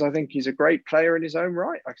because I think he's a great player in his own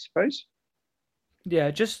right, I suppose.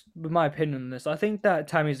 Yeah, just with my opinion on this, I think that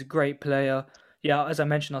Tammy's a great player. Yeah, as I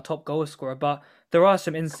mentioned, our top goal scorer, but there are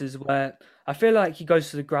some instances where I feel like he goes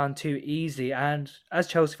to the ground too easy. And as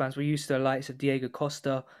Chelsea fans, we're used to the likes of Diego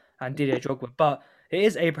Costa and Didier Drogba, but it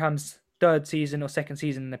is Abraham's third season or second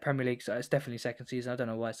season in the Premier League. So it's definitely second season. I don't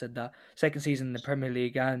know why I said that. Second season in the Premier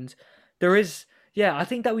League, and there is, yeah, I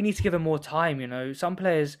think that we need to give him more time. Some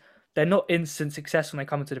players, they're not instant success when they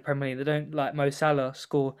come into the Premier League. They don't, like Mo Salah,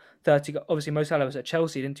 score 30. Obviously, Mo Salah was at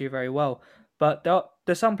Chelsea, didn't do very well. But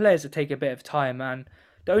there's some players that take a bit of time. And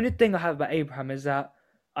the only thing I have about Abraham is that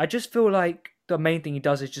I just feel like the main thing he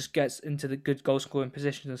does is just gets into the good goal scoring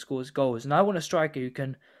positions and scores goals. And I want a striker who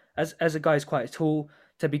can, as a guy who's quite tall,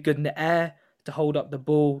 to be good in the air, to hold up the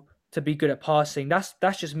ball, to be good at passing. That's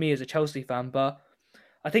just me as a Chelsea fan. But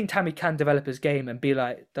I think Tammy can develop his game and be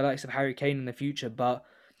like the likes of Harry Kane in the future. But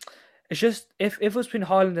it's just if it was between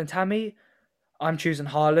Haaland and Tammy, I'm choosing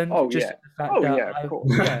Haaland Oh just yeah, the fact oh that yeah, of I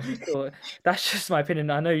course. yeah for sure. That's just my opinion.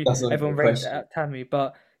 I know That's not even everyone a rates question. at Tammy,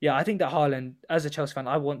 but yeah, I think that Haaland, as a Chelsea fan,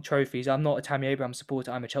 I want trophies. I'm not a Tammy Abraham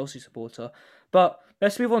supporter. I'm a Chelsea supporter. But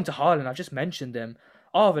let's move on to Haaland. I've just mentioned him.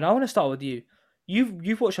 Arvin, I want to start with you.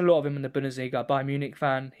 You've watched a lot of him in the Bundesliga. Bayern Munich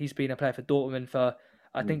fan. He's been a player for Dortmund for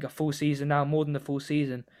I Mm, think a full season now, more than the full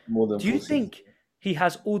season. more than Do you full season. think he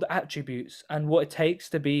has all the attributes and what it takes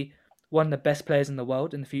to be one of the best players in the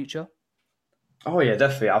world in the future? Oh yeah,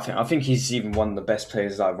 definitely. I think he's even one of the best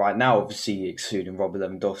players like right now. Obviously, excluding Robert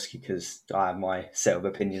Lewandowski because I have my set of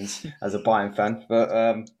opinions as a Bayern fan.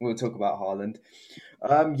 But we'll talk about Haaland.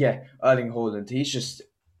 Yeah, Erling Haaland. He's just.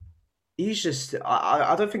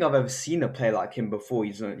 I don't think I've ever seen a player like him before.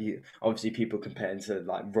 He's not. Obviously, people compare him to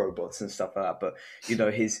like robots and stuff like that. But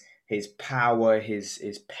his power,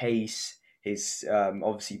 his pace, his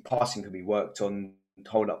obviously passing can be worked on.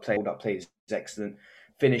 Hold up play is excellent.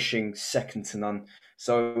 Finishing second to none.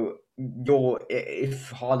 So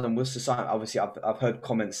if Haaland was to sign, obviously I've heard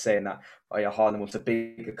comments saying that oh yeah, Haaland was a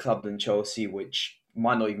bigger club than Chelsea, which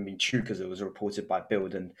might not even be true because it was reported by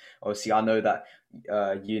Bild. And obviously I know that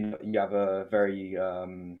you have a very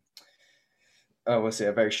what's it,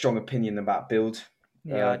 a very strong opinion about build,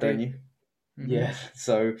 Yeah, I don't do. you? Hmm. Yeah,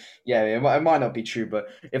 so yeah, it might not be true, but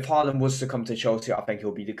if Haaland was to come to Chelsea, I think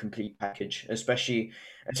he'll be the complete package, especially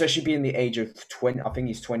being the age of 20. I think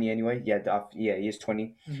he's 20 anyway. Yeah, yeah, he is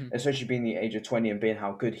 20. Hmm. Especially being the age of 20 and being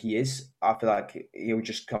how good he is, I feel like he'll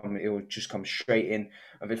just come straight in.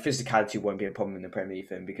 I mean, physicality won't be a problem in the Premier League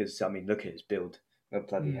for him because I mean, look at his build. Oh,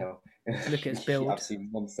 bloody Mm. hell! Look at his build, I've seen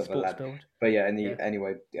monster of a sports lad. build. But yeah, Yeah.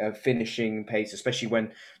 anyway, finishing pace, especially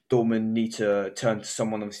when Dortmund need to turn to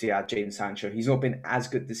someone. Obviously, at Jadon Sancho, he's not been as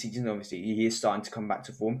good this season. Obviously, he is starting to come back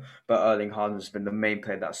to form. But Erling Haaland has been the main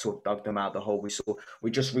player that sort of dug them out of the hole. We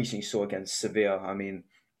just recently saw against Sevilla. I mean,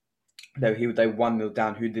 they 1-0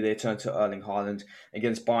 down. Who did they turn to? Erling Haaland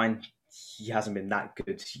against Bayern. He hasn't been that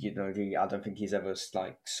good. I don't think he's ever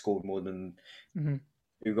like scored more than Hmm.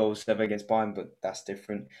 2 goals ever against Bayern, but that's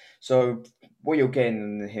different. So what you're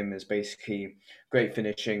getting in him is basically great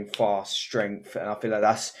finishing, fast, strength, and I feel like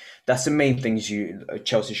that's the main things you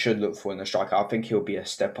Chelsea should look for in a striker. I think he'll be a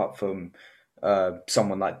step up from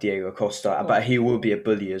someone like Diego Costa, Oh, but he will be a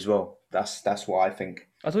bully as well. That's what I think.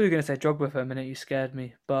 I thought you were going to say Drogba for a minute. You scared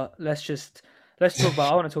me. But let's talk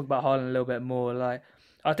about. I want to talk about Haaland a little bit more. Like,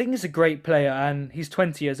 I think he's a great player, and he's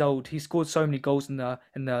 20 years old. He scored so many goals in the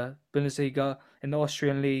Bundesliga, in the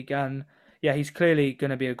Austrian league, and yeah, he's clearly going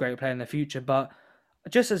to be a great player in the future. But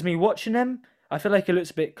just as me watching him, I feel like he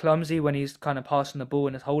looks a bit clumsy when he's kind of passing the ball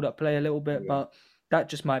and his hold up play a little bit. Yeah. But that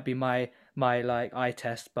just might be my like eye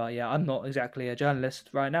test. But yeah, I'm not exactly a journalist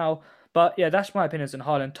right now. But yeah, that's my opinions on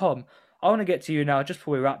Haaland. Tom, I want to get to you now, just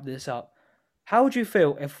before we wrap this up. How would you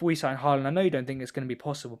feel if we sign Haaland? I know you don't think it's going to be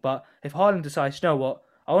possible, but if Haaland decides, you know what,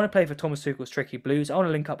 I want to play for Thomas Tuchel's Tricky Blues, I want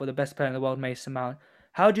to link up with the best player in the world, Mason Mount.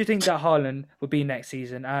 How do you think that Haaland would be next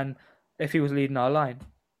season, and if he was leading our line?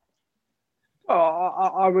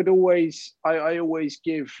 I would always, I always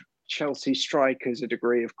give Chelsea strikers a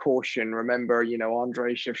degree of caution. Remember,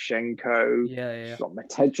 Andrei Shevchenko, Yeah, yeah, you've got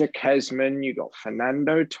Matej Kezman, you got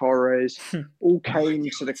Fernando Torres, yeah. all came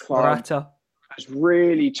to the club Morata. as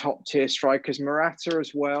really top tier strikers. Morata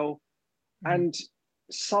as well, Mhm. and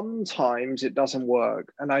sometimes it doesn't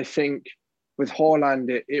work. And I think with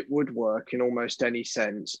Haaland, it would work in almost any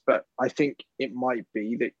sense. But I think it might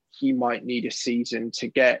be that he might need a season to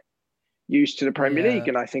get used to the Premier League. Yeah,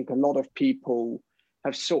 And I think a lot of people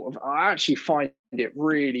have sort of, I actually find it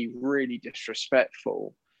really, really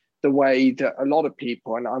disrespectful the way that a lot of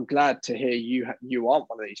people, and I'm glad to hear you aren't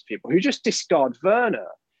one of these people who just discard Werner.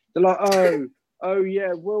 They're like, oh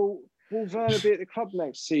yeah, will Werner be at the club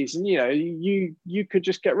next season? You could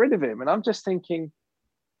just get rid of him. And I'm just thinking,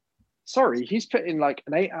 sorry, he's put in like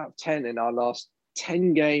an 8 out of 10 in our last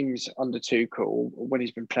 10 games under Tuchel when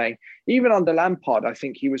he's been playing. Even under Lampard, I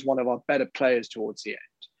think he was one of our better players towards the end.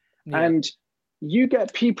 yeah. And you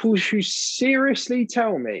get people who seriously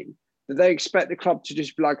tell me that they expect the club to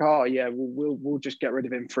just be like, oh yeah, we'll just get rid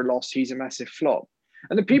of him for a loss. He's a massive flop.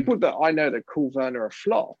 And the Mhm. people that I know that call Werner a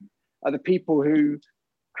flop are the people who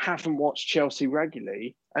haven't watched Chelsea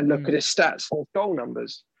regularly and look Mhm. at his stats and his goal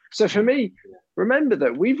numbers. So for me, remember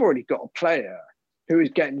that we've already got a player who is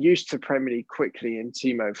getting used to Premier League quickly in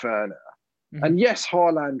Timo Werner. Mhm. And yes,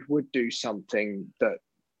 Haaland would do something that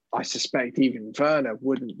I suspect even Werner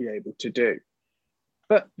wouldn't be able to do.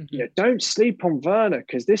 But Mhm. don't sleep on Werner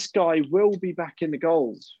because this guy will be back in the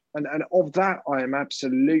goals. And of that, I am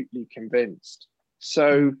absolutely convinced.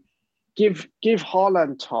 So Mhm. give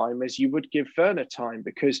Haaland time as you would give Werner time,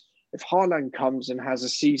 because if Haaland comes and has a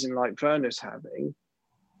season like Werner's having,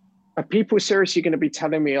 are people seriously going to be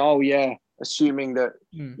telling me, oh yeah, assuming that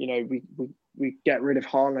Mhm. we get rid of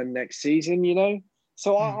Haaland next season?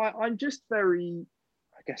 So Mhm. I'm just very,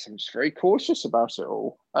 I guess I'm just very cautious about it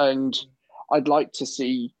all, and I'd like to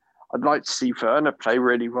see. I'd like to see Werner play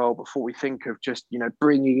really well before we think of just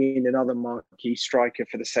bringing in another marquee striker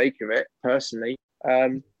for the sake of it. Personally,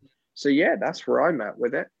 so yeah, that's where I'm at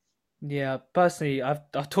with it. Yeah, personally, I've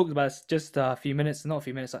talked about this just a few minutes, not a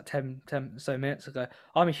few minutes, like 10 so minutes ago.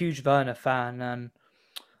 I'm a huge Werner fan, and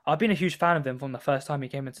I've been a huge fan of him from the first time he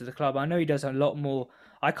came into the club. I know he does a lot more.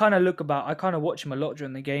 I kind of watch him a lot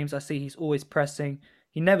during the games. I see he's always pressing.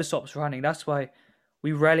 He never stops running. That's why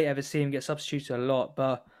we rarely ever see him get substituted a lot.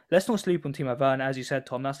 But let's not sleep on Timo Werner, as you said,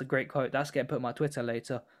 Tom. That's a great quote. That's getting put on my Twitter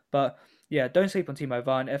later. But yeah, don't sleep on Timo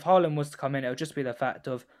Werner. If Haaland was to come in, it would just be the fact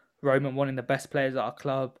of Roman wanting the best players at our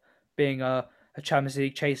club, being a Champions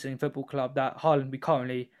League chasing football club. That Haaland, we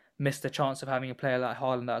currently missed the chance of having a player like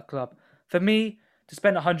Haaland at our club. For me, to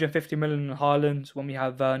spend 150 million on Haaland when we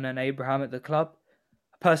have Werner and Abraham at the club,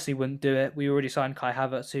 I personally wouldn't do it. We already signed Kai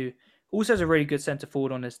Havertz, who also has a really good centre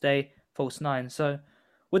forward on his day, false nine. So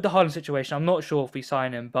with the Haaland situation, I'm not sure if we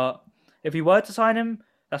sign him, but if we were to sign him,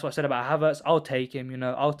 that's what I said about Havertz. I'll take him.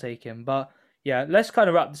 I'll take him. But yeah, let's kind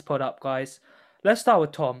of wrap this pod up, guys. Let's start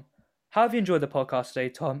with Tom. How have you enjoyed the podcast today,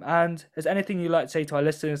 Tom? And is there anything you'd like to say to our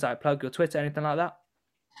listeners, like plug your Twitter, anything like that?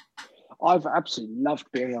 I've absolutely loved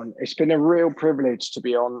being on. It's been a real privilege to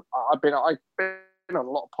be on. I've been on a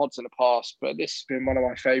lot of pods in the past, but this has been one of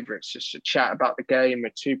my favourites, just to chat about the game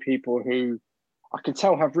with two people who I can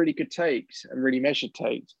tell have really good takes and really measured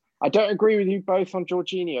takes. I don't agree with you both on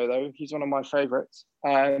Jorginho, though. He's one of my favourites.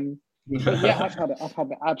 But yeah, I've had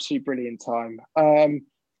an absolutely brilliant time.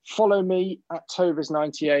 Follow me at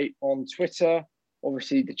Tovers98 on Twitter.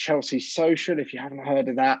 Obviously, the Chelsea Social. If you haven't heard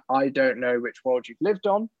of that, I don't know which world you've lived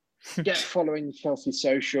on. Get following the Chelsea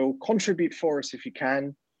Social. Contribute for us if you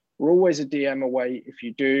can. We're always a DM away if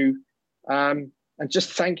you do. And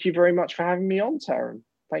just thank you very much for having me on, Taryn.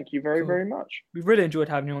 Thank you very, very much. We've really enjoyed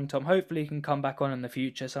having you on, Tom. Hopefully you can come back on in the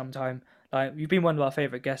future sometime. Like, you've been one of our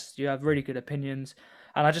favourite guests. You have really good opinions.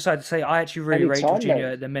 And I just like to say, I actually really rate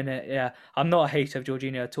Jorginho at the minute. Yeah, I'm not a hater of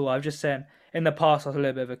Jorginho at all. I've just said in the past I was a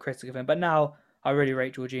little bit of a critic of him. But now I really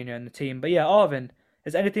rate Jorginho and the team. But yeah, Arvin,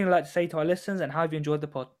 is there anything you'd like to say to our listeners, and how have you enjoyed the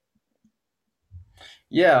pod?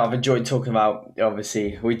 Yeah, I've enjoyed talking about,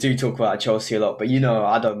 obviously, we do talk about Chelsea a lot, but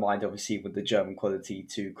I don't mind, obviously, with the German quality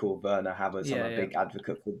to call Werner Havertz. I'm a big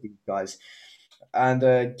advocate for these guys. And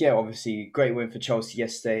obviously, great win for Chelsea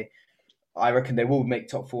yesterday. I reckon they will make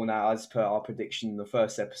top four now, as per our prediction in the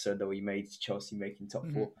first episode that we made, Chelsea making top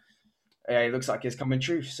four. It looks like it's coming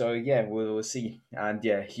true. So, yeah, we'll see. And,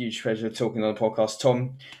 yeah, huge pleasure talking on the podcast.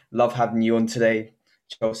 Tom, love having you on today.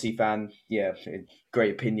 Chelsea fan. Yeah,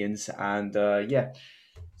 great opinions. And,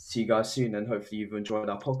 see you guys soon, and hopefully you've enjoyed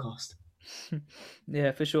our podcast.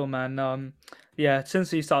 Yeah, for sure, man.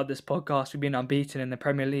 Since we started this podcast, we've been unbeaten in the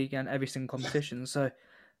Premier League and every single competition. So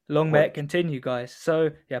long may it continue, guys. So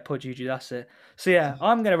yeah, pod Juju, that's it. So yeah,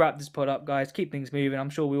 I'm gonna wrap this pod up, guys. Keep things moving. I'm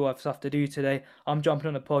sure we will have stuff to do today. I'm jumping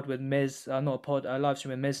on a pod with Miz, not a pod, a live stream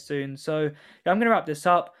with Miz soon. So yeah, I'm gonna wrap this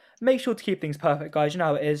up. Make sure to keep things perfect, guys. You know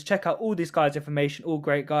how it is. Check out all these guys' information, all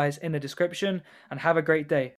great guys, in the description, and have a great day.